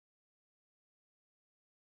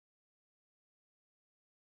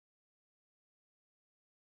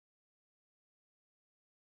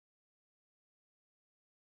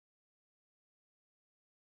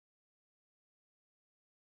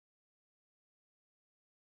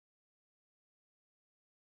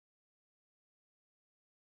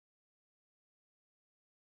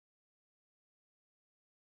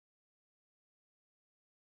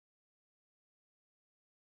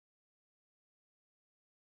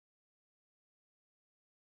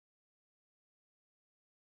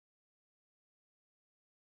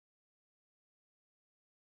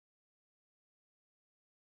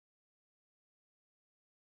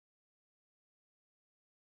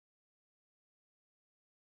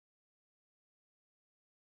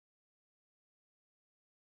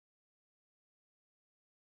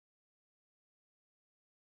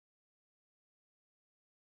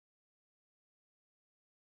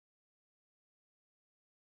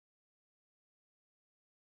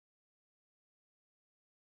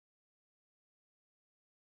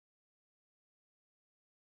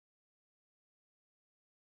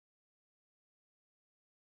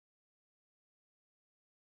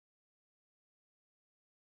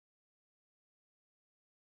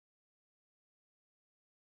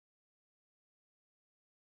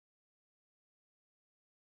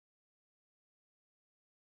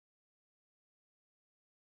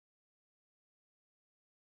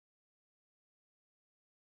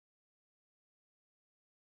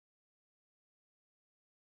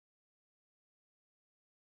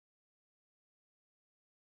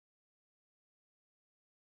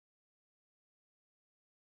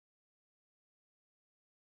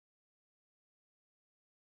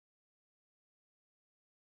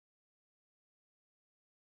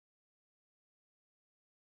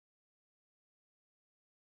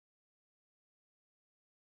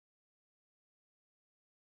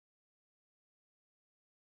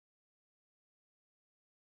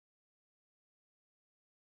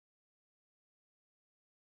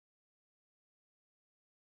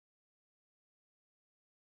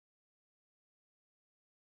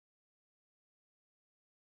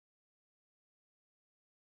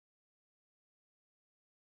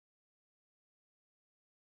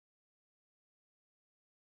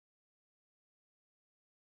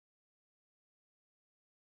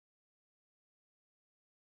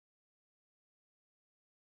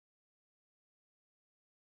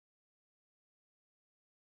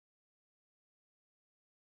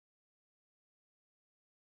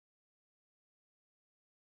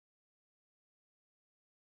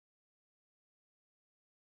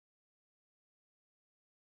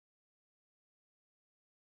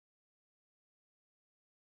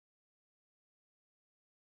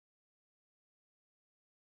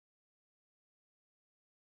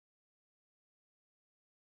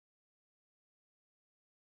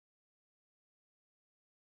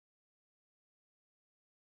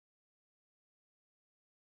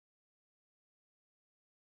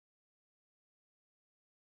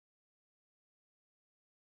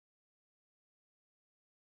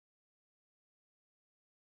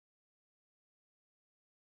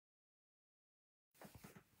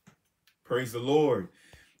Praise the Lord.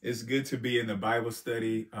 It's good to be in the Bible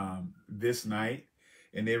study this night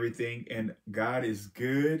and everything. And God is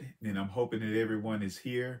good. And I'm hoping that everyone is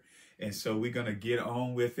here. And so we're going to get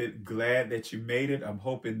on with it. Glad that you made it. I'm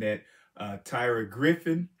hoping that Tyra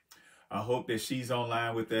Griffin, I hope that she's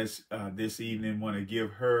online with us this evening. Want to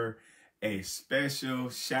give her a special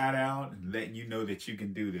shout out and letting you know that you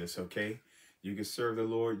can do this, okay? You can serve the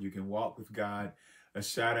Lord. You can walk with God. A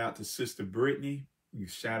shout out to Sister Brittany.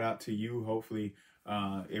 Shout out to you. Hopefully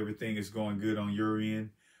everything is going good on your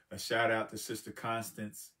end. A shout out to Sister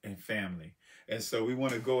Constance and family. And so we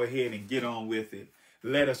want to go ahead and get on with it.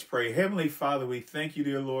 Let us pray. Heavenly Father, we thank you,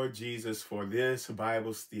 dear Lord Jesus, for this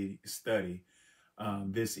Bible study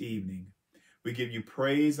this evening. We give you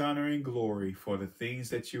praise, honor, and glory for the things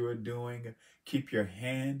that you are doing. Keep your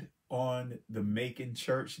hand on the Macon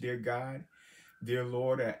Church, dear God. Dear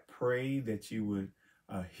Lord, I pray that you would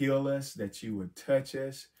heal us, that you would touch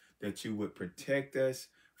us, that you would protect us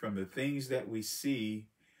from the things that we see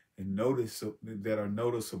and notice that are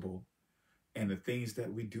noticeable and the things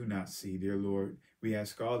that we do not see, dear Lord. We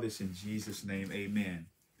ask all this in Jesus' name, amen.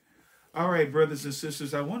 All right, brothers and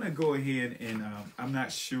sisters, I want to go ahead and I'm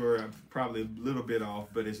not sure, I'm probably a little bit off,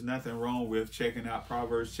 but there's nothing wrong with checking out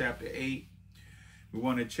Proverbs chapter 8. We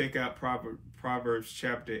want to check out Proverbs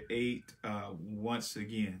chapter 8 once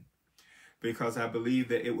again, because I believe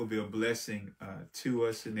that it will be a blessing to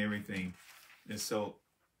us and everything. And so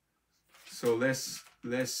let's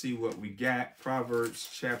see what we got. Proverbs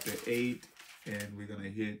chapter 8, and we're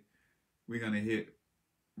gonna hit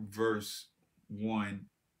verse 1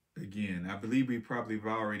 again. I believe we probably have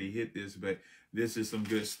already hit this, but this is some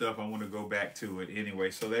good stuff. I want to go back to it anyway.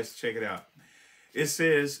 So let's check it out. It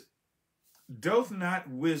says, "Doth not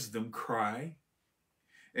wisdom cry,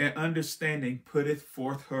 and understanding putteth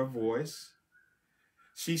forth her voice?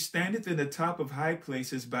 She standeth in the top of high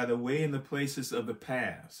places, by the way in the places of the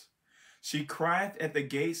paths. She crieth at the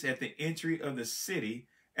gates, at the entry of the city,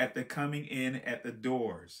 at the coming in at the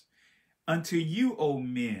doors. Unto you, O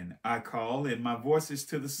men, I call, and my voice is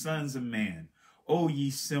to the sons of man. O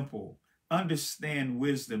ye simple, understand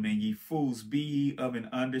wisdom, and ye fools, be ye of an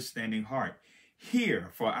understanding heart. Hear,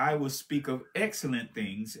 for I will speak of excellent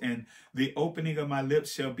things, and the opening of my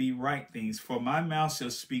lips shall be right things. For my mouth shall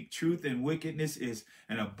speak truth, and wickedness is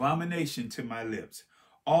an abomination to my lips.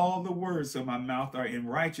 All the words of my mouth are in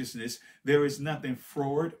righteousness. There is nothing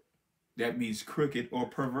froward," that means crooked, "or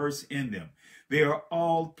perverse in them. They are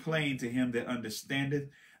all plain to him that understandeth,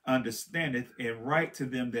 and right to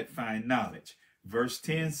them that find knowledge." Verse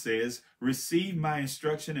 10 says, "Receive my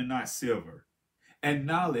instruction and not silver, and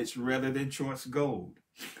knowledge rather than choice gold.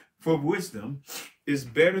 For wisdom is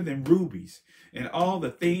better than rubies, and all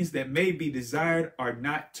the things that may be desired are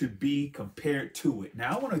not to be compared to it."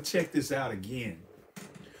 Now, I want to check this out again.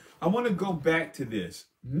 I want to go back to this.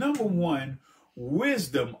 Number one,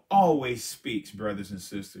 wisdom always speaks, brothers and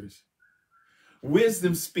sisters.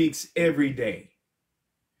 Wisdom speaks every day.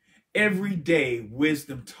 Every day,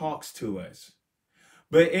 wisdom talks to us.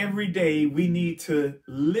 But every day, we need to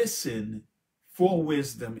listen for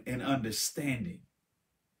wisdom and understanding.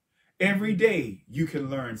 Every day, you can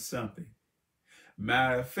learn something.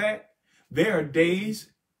 Matter of fact, there are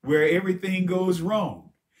days where everything goes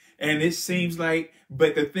wrong. And it seems like,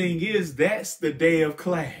 but the thing is, that's the day of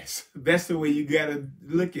class. That's the way you got to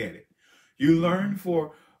look at it. You learn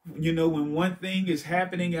for, when one thing is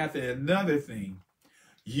happening after another thing,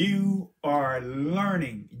 you are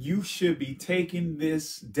learning. You should be taking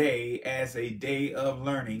this day as a day of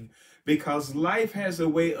learning, because life has a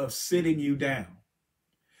way of sitting you down.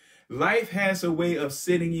 Life has a way of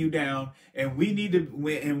sitting you down, and we need to,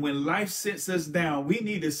 and when life sits us down, we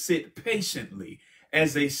need to sit patiently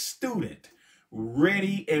as a student,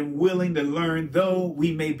 ready and willing to learn, though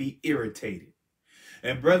we may be irritated.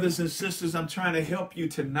 And brothers and sisters, I'm trying to help you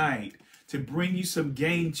tonight to bring you some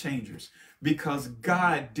game changers, because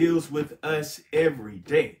God deals with us every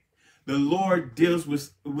day. The Lord deals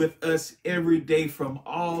with us every day from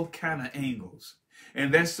all kind of angles.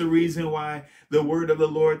 And that's the reason why the word of the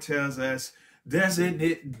Lord tells us, doth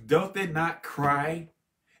it not cry?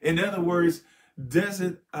 In other words, does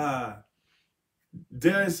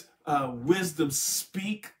wisdom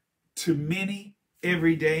speak to many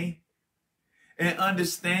every day? And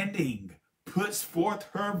understanding puts forth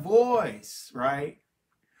her voice, right?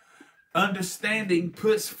 Understanding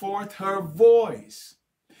puts forth her voice.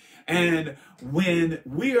 And when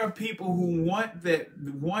we are people who want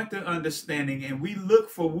the understanding and we look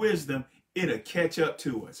for wisdom, it'll catch up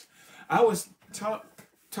to us. I was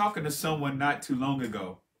talking to someone not too long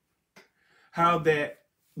ago, how that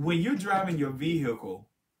when you're driving your vehicle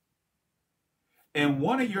and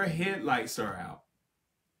one of your headlights are out,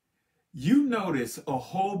 you notice a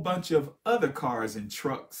whole bunch of other cars and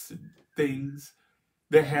trucks and things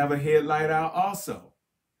that have a headlight out also.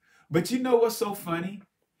 But you know what's so funny?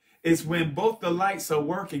 Is when both the lights are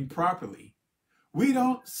working properly, we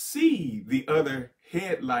don't see the other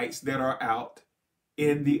headlights that are out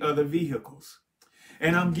in the other vehicles.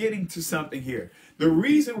 And I'm getting to something here. The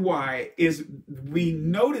reason why is we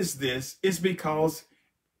notice this is because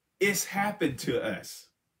it's happened to us.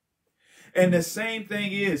 And the same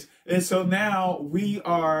thing is, and so now we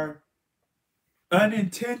are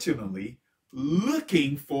unintentionally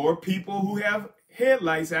looking for people who have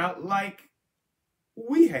headlights out like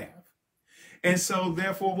we have. And so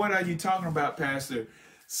therefore, what are you talking about, Pastor?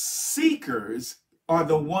 Seekers are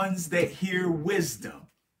the ones that hear wisdom.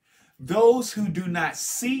 Those who do not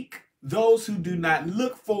seek, those who do not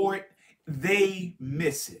look for it, they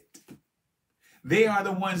miss it. They are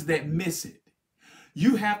the ones that miss it.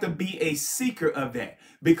 You have to be a seeker of that,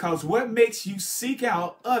 because what makes you seek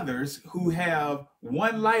out others who have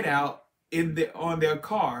one light out on their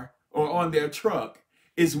car or on their truck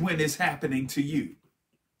is when it's happening to you.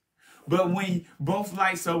 But when both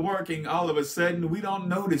lights are working, all of a sudden we don't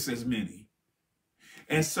notice as many.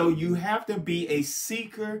 And so you have to be a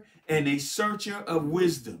seeker and a searcher of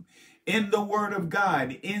wisdom. In the Word of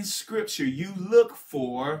God, in Scripture, you look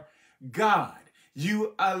for God.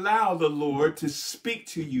 You allow the Lord to speak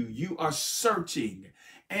to you. You are searching.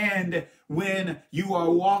 And when you are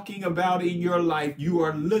walking about in your life, you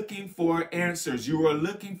are looking for answers. You are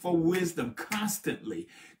looking for wisdom constantly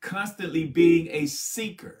being a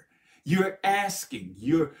seeker. You're asking,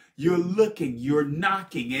 you're looking, you're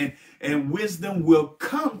knocking, and wisdom will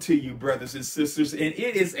come to you, brothers and sisters, and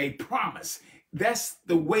it is a promise. That's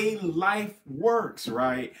the way life works,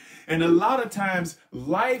 right? And a lot of times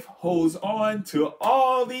life holds on to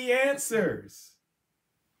all the answers.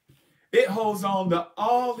 It holds on to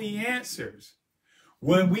all the answers.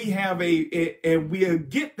 When we have and we'll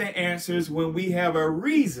get the answers when we have a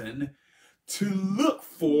reason to look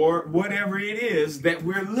for whatever it is that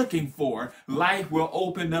we're looking for. Life will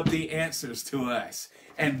open up the answers to us.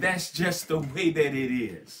 And that's just the way that it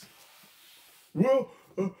is. Well,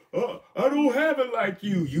 I don't have it like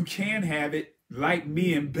you. You can have it like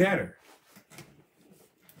me and better.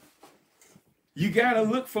 You got to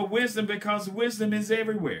look for wisdom because wisdom is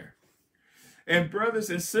everywhere. And brothers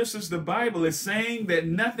and sisters, the Bible is saying that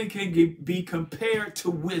nothing can be compared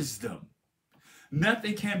to wisdom.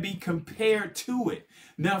 Nothing can be compared to it.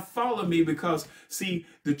 Now follow me, because see,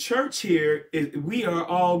 the church here, we are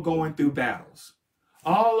all going through battles.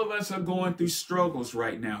 All of us are going through struggles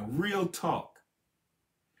right now. Real talk.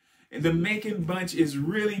 And the making bunch is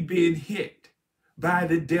really being hit by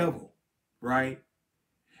the devil, right?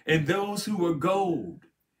 And those who are gold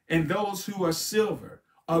and those who are silver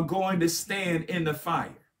are going to stand in the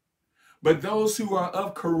fire. But those who are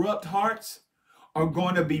of corrupt hearts are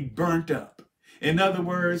going to be burnt up. In other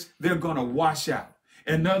words, they're going to wash out.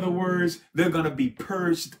 In other words, they're going to be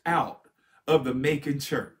purged out of the making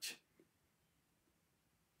church.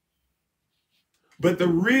 But the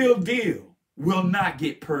real deal will not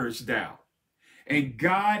get purged out. And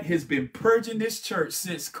God has been purging this church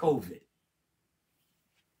since COVID.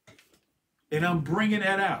 And I'm bringing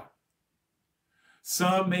that out.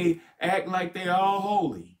 Some may act like they're all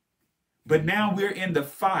holy, but now we're in the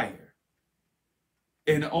fire.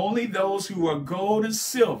 And only those who are gold and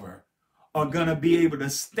silver are going to be able to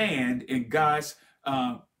stand in God's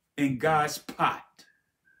pot.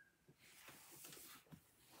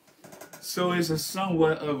 So it's a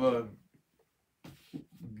somewhat of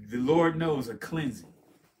the Lord knows, a cleansing.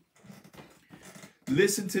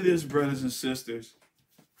 Listen to this, brothers and sisters.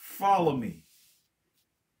 Follow me.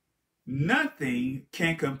 Nothing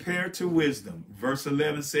can compare to wisdom. Verse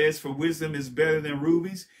 11 says, for wisdom is better than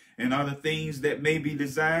rubies, and are the things that may be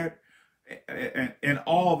desired, and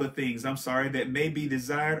all the things, that may be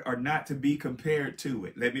desired are not to be compared to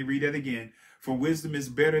it. Let me read that again. For wisdom is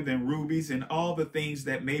better than rubies, and all the things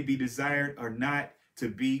that may be desired are not to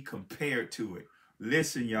be compared to it.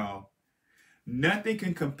 Listen, y'all. Nothing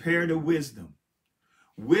can compare to wisdom.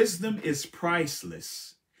 Wisdom is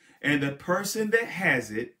priceless, and the person that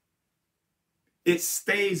has it, it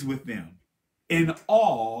stays with them in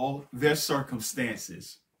all their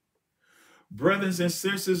circumstances. Brothers and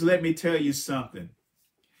sisters, let me tell you something.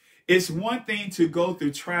 It's one thing to go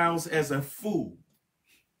through trials as a fool,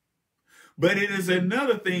 but it is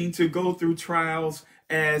another thing to go through trials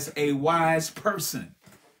as a wise person.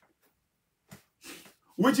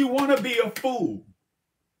 Would you want to be a fool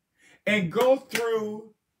and go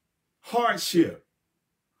through hardship?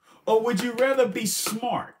 Or would you rather be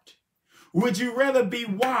smart? Would you rather be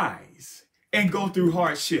wise and go through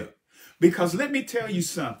hardship? Because let me tell you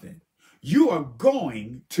something. You are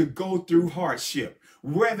going to go through hardship,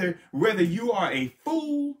 whether you are a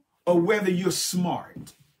fool or whether you're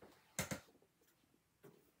smart.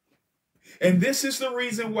 And this is the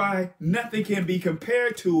reason why nothing can be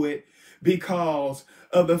compared to it, because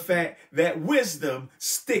of the fact that wisdom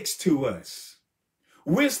sticks to us.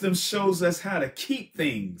 Wisdom shows us how to keep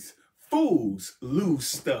things. Fools lose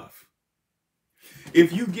stuff.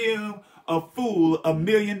 If you give a fool $1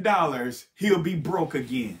 million, he'll be broke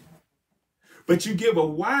again. But you give a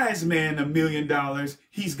wise man $1 million,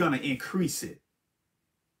 he's going to increase it.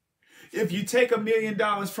 If you take $1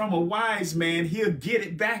 million from a wise man, he'll get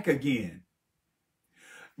it back again.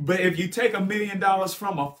 But if you take $1 million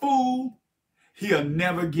from a fool, he'll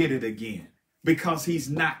never get it again, because he's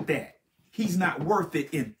not that. He's not worth it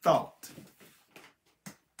in thought.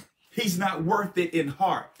 He's not worth it in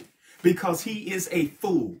heart, because he is a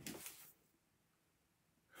fool.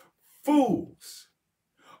 Fools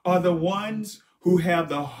are the ones who have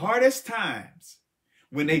the hardest times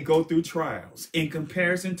when they go through trials in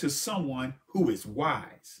comparison to someone who is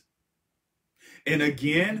wise. And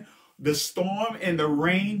again, the storm and the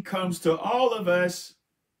rain comes to all of us,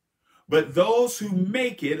 but those who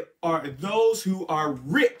make it are those who are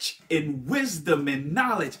rich in wisdom and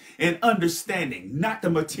knowledge and understanding, not the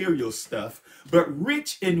material stuff, but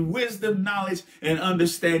rich in wisdom, knowledge, and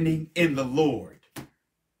understanding in the Lord.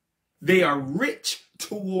 They are rich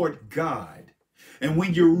toward God. And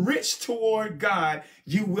when you're rich toward God,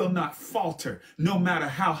 you will not falter, no matter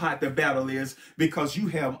how hot the battle is, because you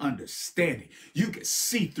have understanding. You can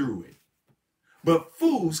see through it. But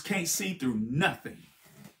fools can't see through nothing.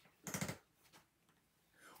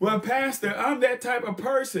 Well, Pastor, I'm that type of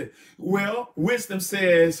person. Well, wisdom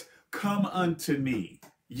says, come unto me,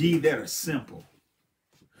 ye that are simple.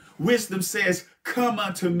 Wisdom says, come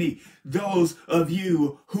unto me, those of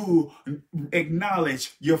you who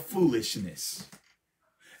acknowledge your foolishness.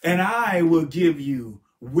 And I will give you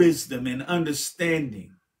wisdom and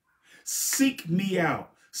understanding. Seek me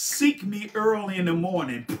out. Seek me early in the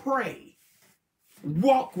morning. Pray.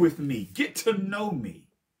 Walk with me. Get to know me.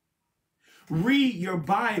 Read your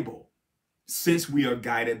Bible. Since we are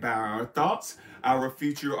guided by our thoughts, our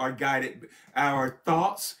future are guided. Our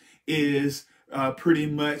thoughts is pretty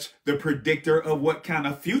much the predictor of what kind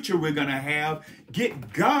of future we're going to have.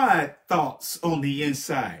 Get God thoughts on the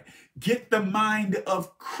inside. Get the mind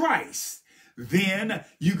of Christ. Then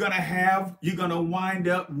you're going to wind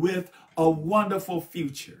up with a wonderful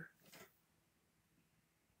future.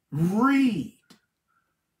 Read.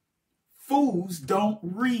 Fools don't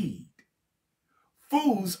read.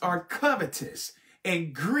 Fools are covetous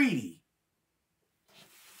and greedy.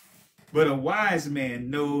 But a wise man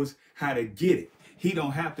knows how to get it. He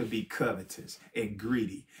don't have to be covetous and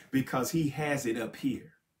greedy because he has it up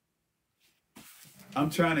here. I'm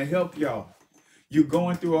trying to help y'all. You're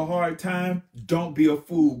going through a hard time. Don't be a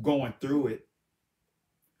fool going through it.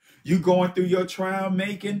 You going through your trial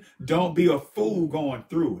making. Don't be a fool going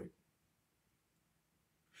through it.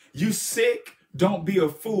 You sick. Don't be a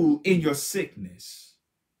fool in your sickness.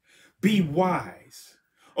 Be wise.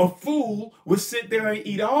 A fool will sit there and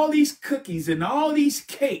eat all these cookies and all these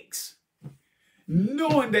cakes,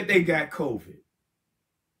 knowing that they got COVID.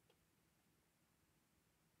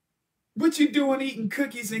 What you doing eating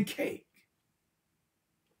cookies and cake?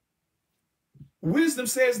 Wisdom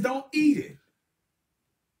says don't eat it.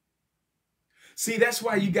 See, that's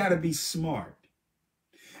why you got to be smart.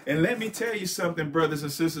 And let me tell you something, brothers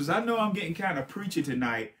and sisters. I know I'm getting kind of preachy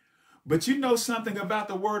tonight, but you know something about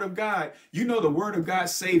the Word of God. You know the Word of God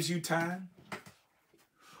saves you time.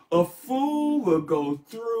 A fool will go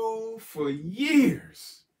through for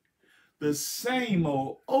years the same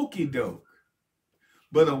old okie doke.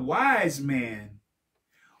 But a wise man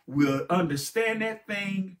will understand that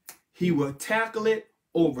thing. He will tackle it,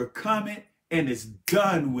 overcome it, and it's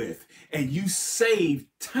done with. And you save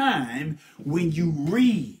time when you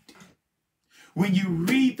read. When you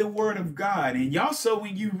read the Word of God, and also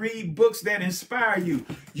when you read books that inspire you,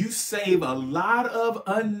 you save a lot of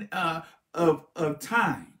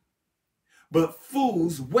time. But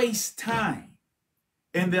fools waste time,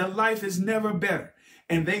 and their life is never better.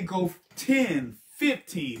 And they go 10,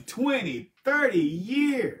 15, 20, 30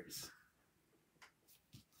 years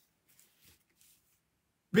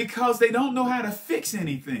because they don't know how to fix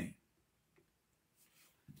anything.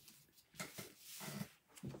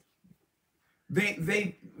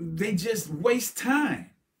 They just waste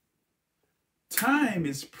time. Time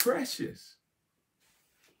is precious.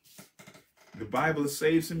 The Bible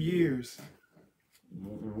saves some years.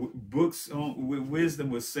 books on with wisdom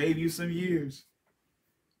will save you some years.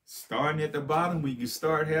 Starting at the bottom when you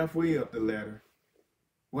start halfway up the ladder.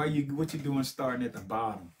 What you doing starting at the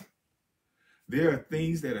bottom? There are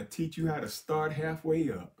things that'll teach you how to start halfway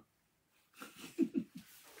up.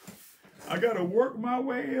 I gotta work my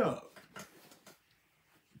way up.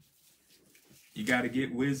 You gotta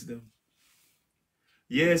get wisdom.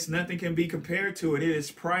 Yes, nothing can be compared to it. It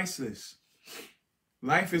is priceless.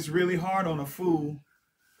 Life is really hard on a fool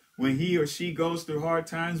when he or she goes through hard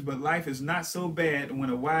times, but life is not so bad when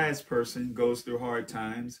a wise person goes through hard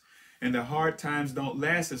times, and the hard times don't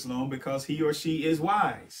last as long because he or she is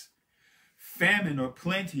wise. Famine or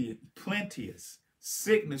plenteous,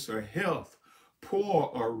 sickness or health,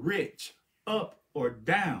 poor or rich, up or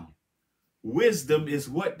down. Wisdom is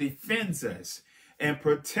what defends us and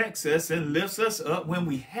protects us and lifts us up when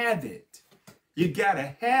we have it. You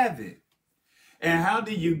gotta have it. And how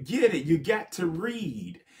do you get it? You got to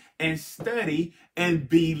read and study and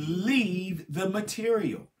believe the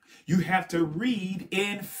material. You have to read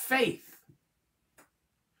in faith.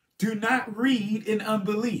 Do not read in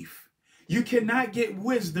unbelief. You cannot get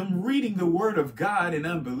wisdom reading the word of God in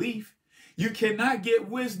unbelief. You cannot get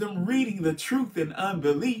wisdom reading the truth in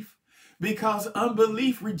unbelief, because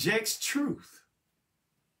unbelief rejects truth.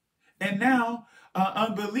 And now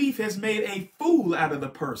unbelief has made a fool out of the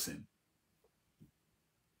person.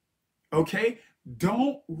 Okay?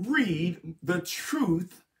 Don't read the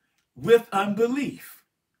truth with unbelief.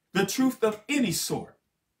 The truth of any sort.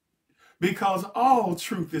 Because all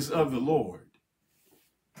truth is of the Lord.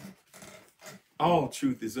 All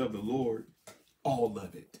truth is of the Lord. All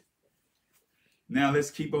of it. Now let's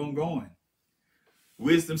keep on going.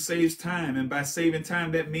 Wisdom saves time. And by saving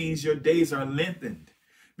time, that means your days are lengthened.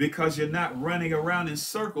 Because you're not running around in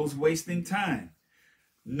circles wasting time.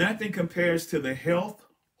 Nothing compares to the health,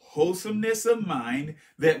 wholesomeness of mind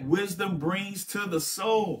that wisdom brings to the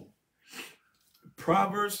soul.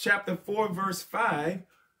 Proverbs chapter 4 verse 5,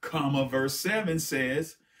 verse 7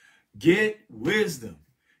 says, get wisdom,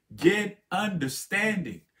 get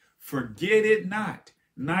understanding, forget it not,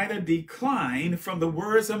 neither decline from the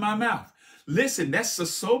words of my mouth. Listen, that's a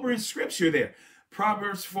sobering scripture there.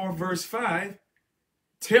 Proverbs 4 verse 5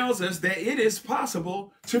 tells us that it is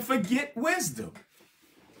possible to forget wisdom.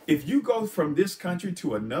 If you go from this country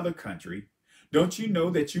to another country, don't you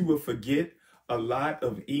know that you will forget a lot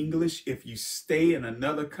of English if you stay in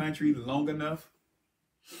another country long enough?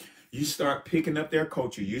 You start picking up their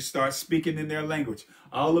culture. You start speaking in their language.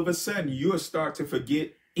 All of a sudden, you'll start to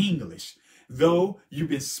forget English. Though you've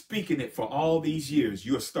been speaking it for all these years,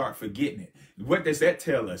 you'll start forgetting it. What does that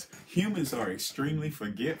tell us? Humans are extremely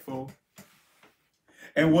forgetful.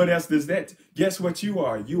 And what else does that? Guess what you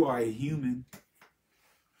are? You are a human.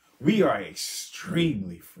 We are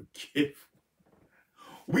extremely forgetful.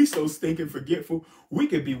 We so stinking forgetful. We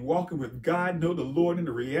could be walking with God, know the Lord in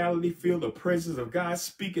the reality, feel the presence of God,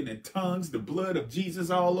 speaking in tongues, the blood of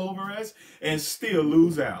Jesus all over us, and still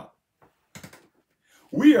lose out.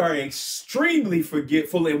 We are extremely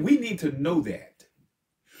forgetful, and we need to know that.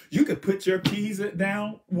 You could put your keys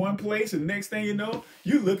down one place, and next thing you know,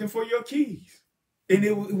 you're looking for your keys.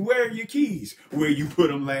 And where are your keys? Where you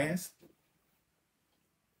put them last.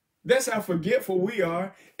 That's how forgetful we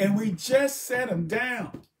are, and we just set them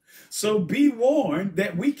down. So be warned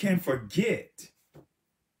that we can forget.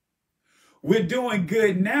 We're doing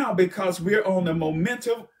good now because we're on a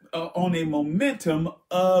momentum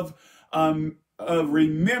of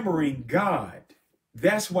remembering God.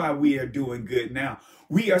 That's why we are doing good now.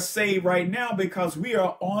 We are saved right now because we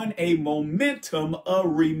are on a momentum of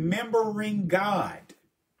remembering God.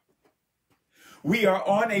 We are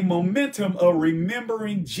on a momentum of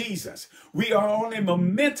remembering Jesus. We are on a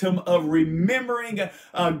momentum of remembering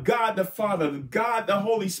God the Father, God the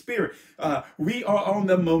Holy Spirit. We are on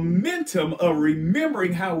the momentum of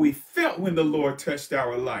remembering how we felt when the Lord touched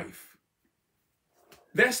our life.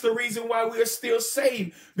 That's the reason why we are still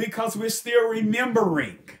saved, because we're still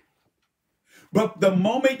remembering. But the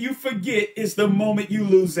moment you forget is the moment you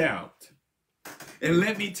lose out. And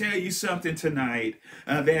let me tell you something tonight,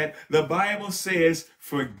 that the Bible says,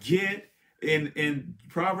 forget, in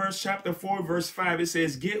Proverbs chapter 4, verse 5, it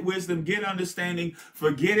says, get wisdom, get understanding,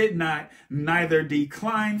 forget it not, neither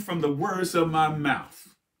decline from the words of my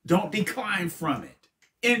mouth. Don't decline from it.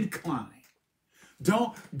 Incline.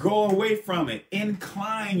 Don't go away from it.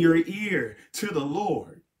 Incline your ear to the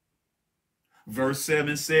Lord. Verse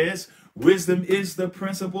 7 says, wisdom is the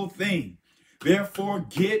principal thing. Therefore,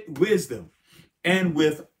 get wisdom. And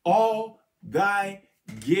with all thy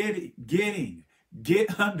getting,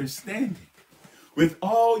 get understanding. With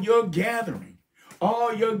all your gathering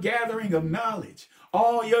of knowledge,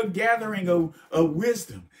 all your gathering of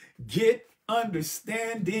wisdom. Get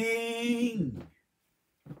understanding.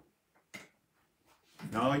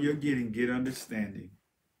 And all you're getting, get understanding.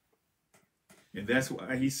 And that's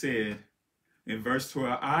why he said in verse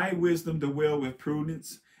 12, I, wisdom, dwell with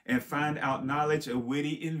prudence and find out knowledge of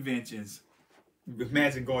witty inventions.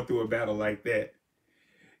 Imagine going through a battle like that.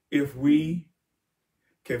 If we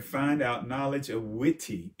can find out knowledge of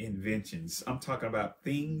witty inventions, I'm talking about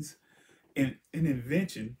things. An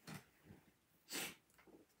invention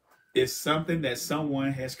is something that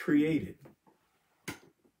someone has created.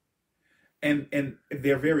 And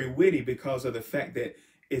they're very witty because of the fact that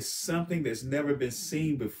it's something that's never been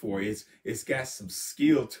seen before. It's got some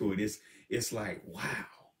skill to it. It's like, wow.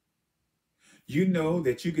 You know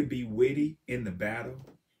that you can be witty in the battle.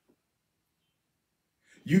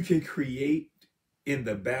 You can create in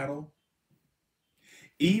the battle,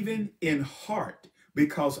 even in heart,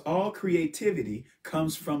 because all creativity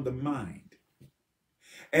comes from the mind.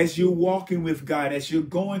 As you're walking with God, as you're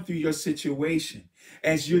going through your situation,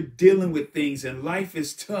 as you're dealing with things and life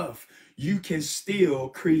is tough, you can still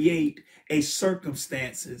create a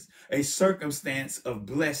circumstance of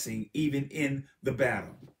blessing even in the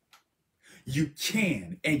battle. You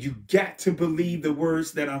can, and you got to believe the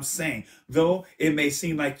words that I'm saying. Though it may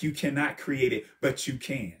seem like you cannot create it, but you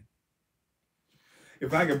can.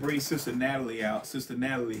 If I could bring Sister Natalie out, Sister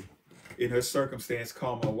Natalie, in her circumstance,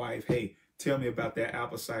 called my wife, hey, tell me about that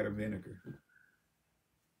apple cider vinegar.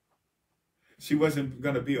 She wasn't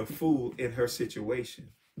going to be a fool in her situation.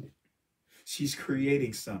 She's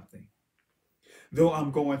creating something. Though I'm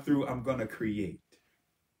going through, I'm going to create.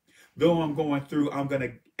 Though I'm going through, I'm going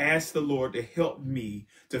to ask the Lord to help me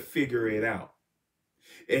to figure it out.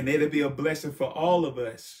 And it'll be a blessing for all of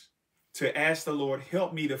us to ask the Lord,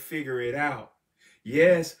 help me to figure it out.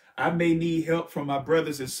 Yes, I may need help from my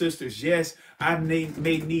brothers and sisters. Yes, I may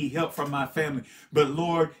need help from my family. But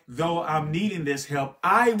Lord, though I'm needing this help,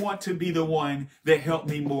 I want to be the one that helped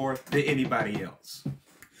me more than anybody else.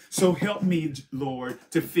 So help me, Lord,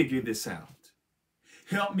 to figure this out.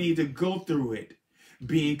 Help me to go through it,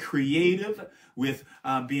 being creative, with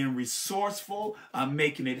being resourceful,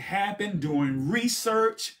 making it happen, doing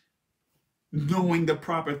research, knowing the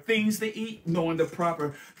proper things to eat, knowing the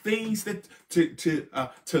proper things that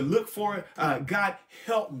to look for. God,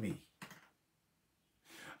 help me.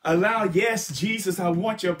 Allow, yes, Jesus, I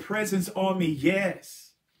want your presence on me,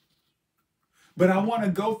 yes. But I want to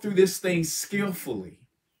go through this thing skillfully.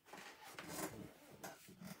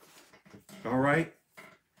 All right?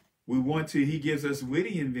 We want to, he gives us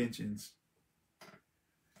witty inventions.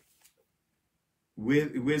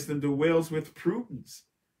 Wisdom dwells with prudence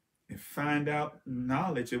and find out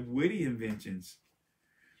knowledge of witty inventions.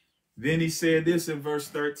 Then he said this in verse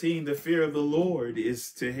 13, the fear of the Lord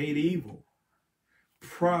is to hate evil,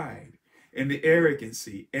 pride, and the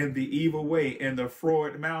arrogancy, and the evil way, and the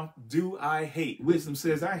froward mouth do I hate. Wisdom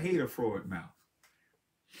says, I hate a froward mouth.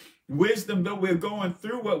 Wisdom, though we're going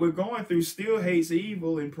through what we're going through, still hates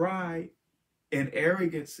evil and pride and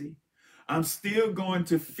arrogancy. I'm still going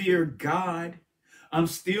to fear God. I'm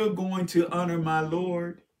still going to honor my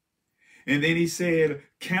Lord. And then he said,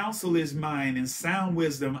 counsel is mine and sound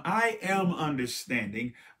wisdom. I am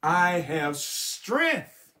understanding. I have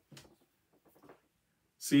strength.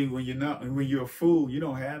 See, when you're a fool, you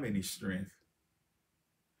don't have any strength.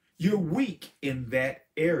 You're weak in that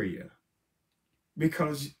area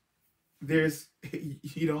because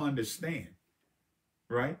you don't understand,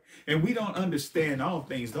 right? And we don't understand all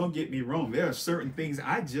things. Don't get me wrong. There are certain things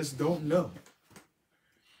I just don't know.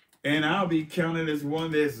 And I'll be counted as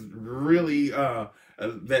one that's really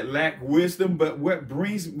that lack wisdom. But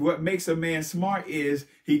what makes a man smart is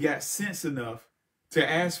he got sense enough to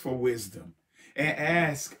ask for wisdom and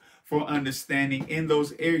ask for understanding in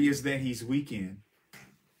those areas that he's weak in.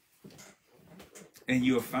 And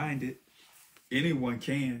you'll find it. Anyone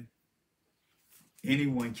can.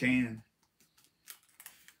 Anyone can.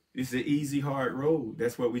 It's an easy, hard road.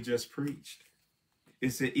 That's what we just preached.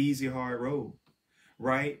 It's an easy, hard road,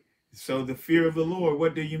 right? So the fear of the Lord,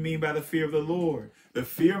 what do you mean by the fear of the Lord? The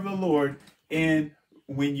fear of the Lord, and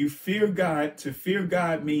when you fear God, to fear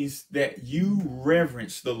God means that you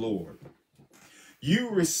reverence the Lord.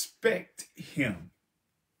 You respect him.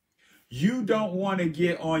 You don't want to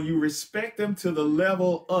you respect him to the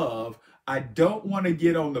level of, I don't want to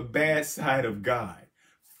get on the bad side of God.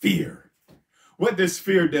 Fear. What this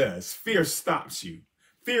fear does, fear stops you.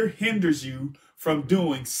 Fear hinders you from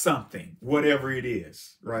doing something, whatever it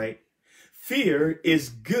is, right? Fear is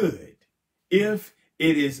good if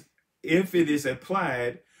it is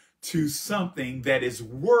applied to something that is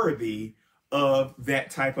worthy of that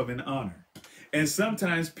type of an honor. And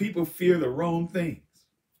sometimes people fear the wrong things.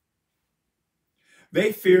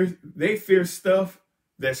 They fear stuff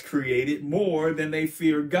that's created more than they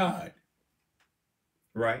fear God.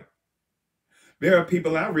 Right? There are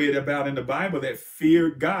people I read about in the Bible that fear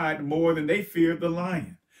God more than they fear the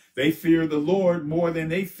lion. They fear the Lord more than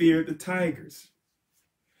they fear the tigers.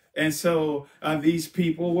 And so these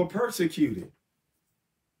people were persecuted.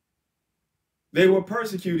 They were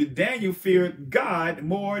persecuted. Daniel feared God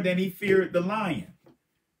more than he feared the lion.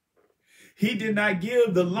 He did not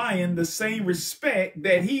give the lion the same respect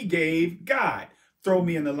that he gave God. Throw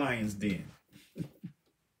me in the lion's den.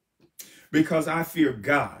 Because I fear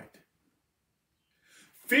God.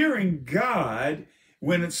 Fearing God,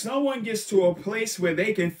 when someone gets to a place where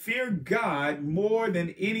they can fear God more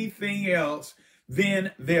than anything else,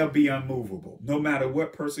 then they'll be unmovable, no matter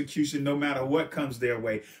what persecution, no matter what comes their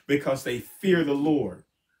way, because they fear the Lord.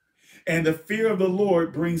 And the fear of the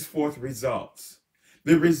Lord brings forth results.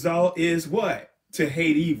 The result is what? To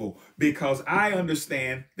hate evil, because I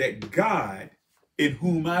understand that God, in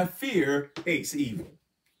whom I fear, hates evil.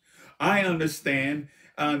 I understand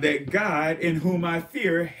that God, in whom I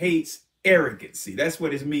fear, hates arrogancy. That's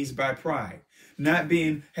what it means by pride. Not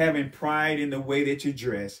having pride in the way that you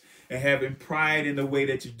dress and having pride in the way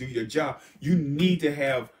that you do your job. You need to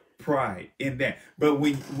have pride in that. But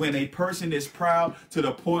when a person is proud to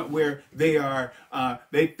the point where they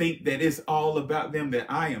think that it's all about them, that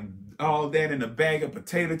I am all that in a bag of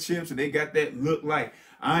potato chips, and they got that look like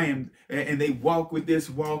I am, and they walk with this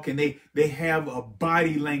walk, and they have a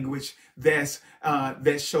body language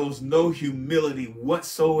that shows no humility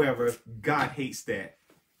whatsoever. God hates that.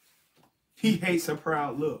 He hates a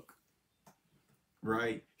proud look,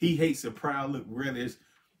 right? He hates a proud look. Whether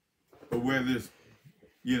it's,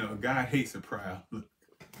 God hates a proud look.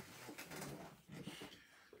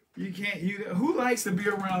 Who likes to be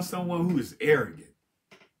around someone who is arrogant?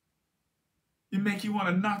 It make you want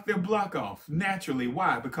to knock their block off naturally.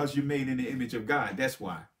 Why? Because you're made in the image of God. That's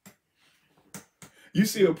why. You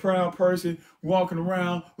see a proud person walking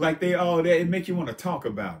around like they all that, it make you want to talk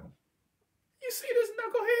about them. You see this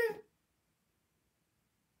knucklehead?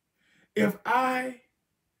 If I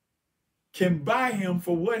can buy him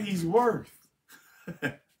for what he's worth,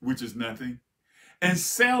 which is nothing, and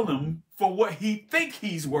sell him for what he think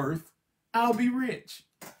he's worth, I'll be rich.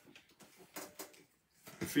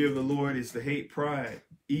 The fear of the Lord is to hate pride,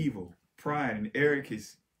 evil, pride, and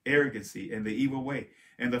arrogancy, and the evil way.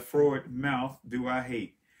 And the froward mouth do I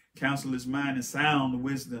hate. Counsel is mine and sound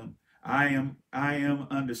wisdom. I am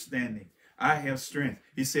understanding. I have strength.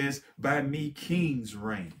 He says, by me kings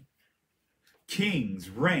reign. Kings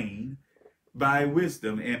reign by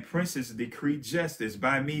wisdom, and princes decree justice.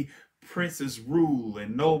 By me princes rule,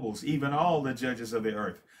 and nobles, even all the judges of the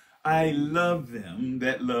earth. I love them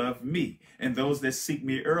that love me, and those that seek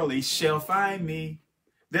me early shall find me.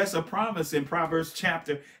 That's a promise in Proverbs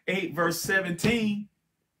chapter 8, verse 17.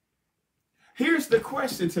 Here's the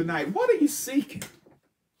question tonight. What are you seeking?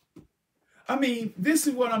 I mean, this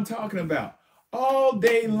is what I'm talking about. All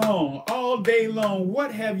day long,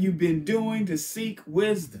 what have you been doing to seek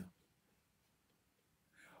wisdom?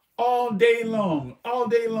 All day long,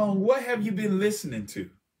 what have you been listening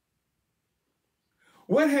to?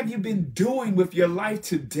 What have you been doing with your life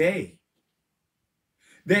today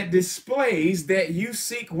that displays that you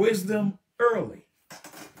seek wisdom early?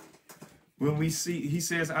 When he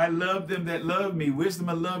says, I love them that love me, wisdom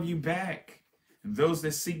will love you back. And those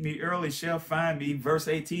that seek me early shall find me. Verse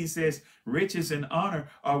 18 says, riches and honor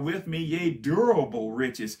are with me, yea, durable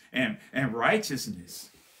riches and righteousness.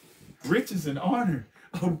 Riches and honor,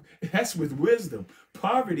 that's with wisdom.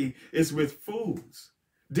 Poverty is with fools.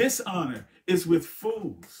 Dishonor is with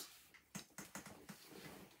fools.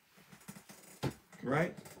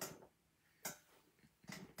 Right?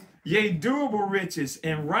 Yea, durable riches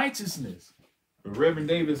and righteousness. Reverend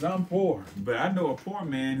Davis, I'm poor, but I know a poor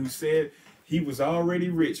man who said he was already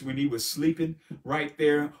rich when he was sleeping right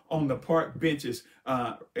there on the park benches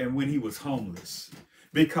and when he was homeless.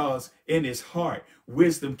 Because in his heart,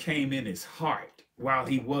 wisdom came in his heart while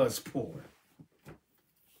he was poor.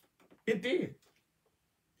 It did.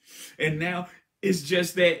 And now it's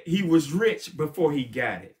just that he was rich before he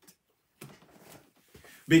got it.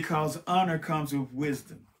 Because honor comes with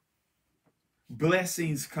wisdom.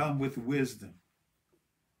 Blessings come with wisdom.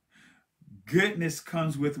 Goodness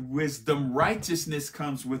comes with wisdom. Righteousness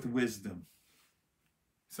comes with wisdom.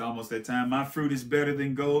 It's almost that time. My fruit is better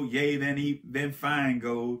than gold, yea, than fine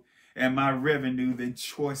gold, and my revenue than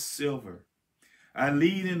choice silver. I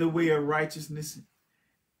lead in the way of righteousness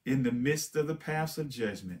in the midst of the paths of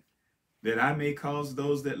judgment, that I may cause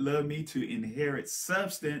those that love me to inherit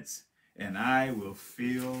substance and I will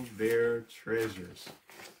fill their treasures.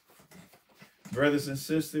 Brothers and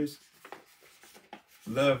sisters,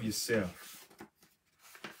 love yourself.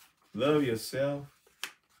 Love yourself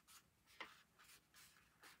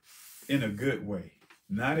in a good way,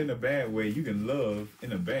 not in a bad way. You can love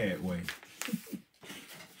in a bad way.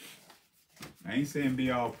 I ain't saying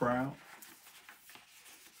be all proud,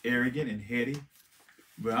 arrogant, and heady,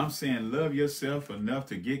 but I'm saying love yourself enough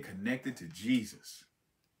to get connected to Jesus.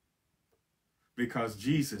 Because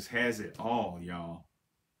Jesus has it all, y'all.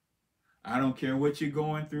 I don't care what you're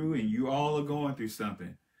going through, and you all are going through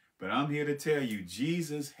something, but I'm here to tell you,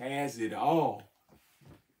 Jesus has it all.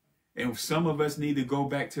 And some of us need to go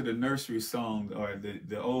back to the nursery song or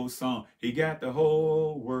the old song. He got the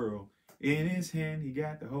whole world in his hand. He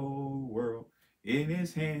got the whole world in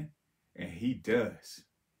his hand. And he does.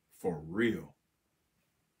 For real.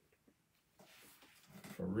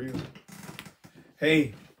 For real.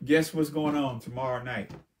 Hey, guess what's going on tomorrow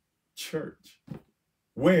night? Church.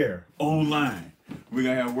 Where? Online. We're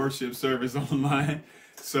going to have worship service online.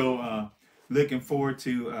 So looking forward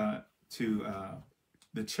to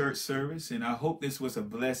the church service, and I hope this was a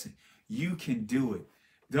blessing. You can do it.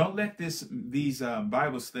 Don't let these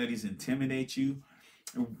Bible studies intimidate you.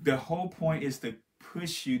 The whole point is to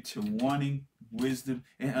push you to wanting wisdom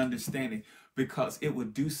and understanding, because it will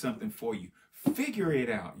do something for you. Figure it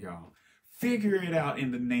out, y'all. Figure it out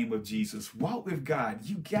in the name of Jesus. Walk with God.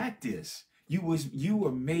 You got this. You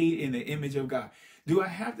were made in the image of God. Do I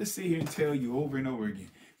have to sit here and tell you over and over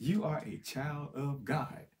again? You are a child of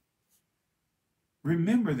God.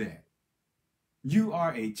 Remember that. You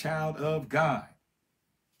are a child of God.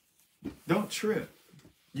 Don't trip.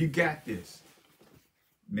 You got this.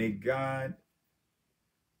 May God,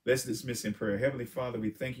 let's dismiss in prayer. Heavenly Father,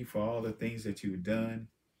 we thank you for all the things that you've done.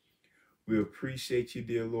 We appreciate you,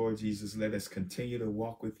 dear Lord Jesus. Let us continue to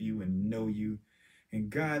walk with you and know you. And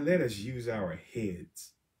God, let us use our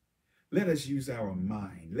heads. Let us use our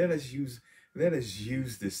mind. Let us use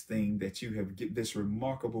this thing that you have, this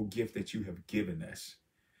remarkable gift that you have given us.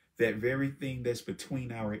 That very thing that's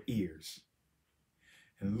between our ears.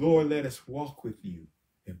 And Lord, let us walk with you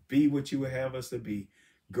and be what you would have us to be.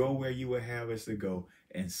 Go where you would have us to go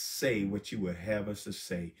and say what you would have us to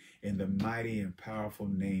say. In the mighty and powerful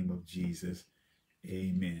name of Jesus.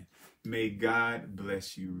 Amen. May God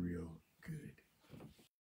bless you real good.